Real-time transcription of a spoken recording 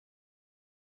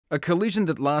A collision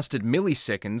that lasted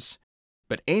milliseconds,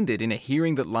 but ended in a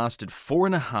hearing that lasted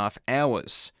 4.5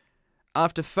 hours.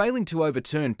 After failing to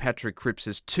overturn Patrick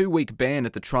Cripps' 2-week ban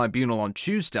at the tribunal on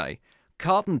Tuesday,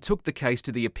 Carlton took the case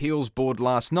to the appeals board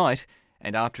last night,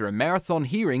 and after a marathon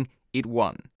hearing, it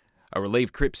won. A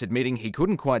relieved Cripps admitting he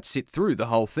couldn't quite sit through the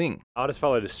whole thing. I just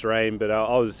followed a stream, but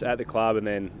I was at the club and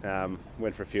then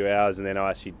went for a few hours, and then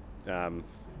I actually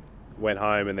went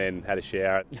home and then had a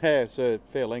shower. Yeah, it's a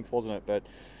fair length, wasn't it? But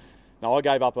no, I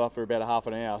gave up after about half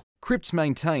an hour. Cripps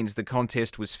maintains the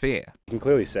contest was fair. You can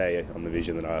clearly see on the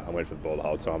vision that I went for the ball the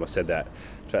whole time. I said that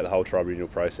throughout the whole tribunal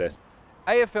process.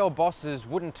 AFL bosses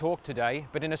wouldn't talk today,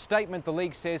 but in a statement the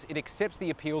league says it accepts the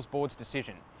appeals board's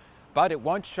decision. But it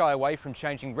won't shy away from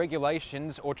changing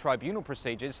regulations or tribunal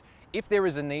procedures if there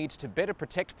is a need to better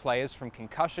protect players from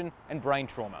concussion and brain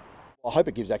trauma. I hope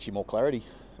it gives actually more clarity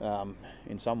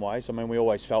in some ways. I mean, we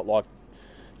always felt like,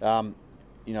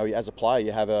 you know, as a player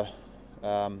you have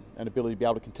an ability to be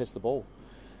able to contest the ball.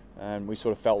 And we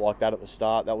sort of felt like that at the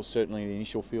start. That was certainly the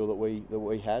initial feel that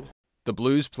we had. The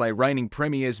Blues play reigning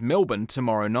premiers Melbourne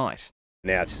tomorrow night.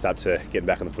 Now it's just up to getting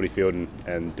back on the footy field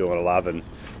and doing what I love. And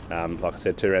like I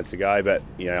said, 2 rounds to go, but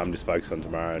you know, I'm just focused on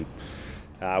tomorrow, and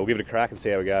we'll give it a crack and see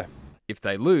how we go. If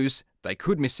they lose, they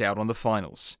could miss out on the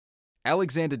finals.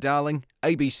 Alexander Darling,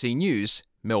 ABC News,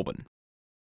 Melbourne.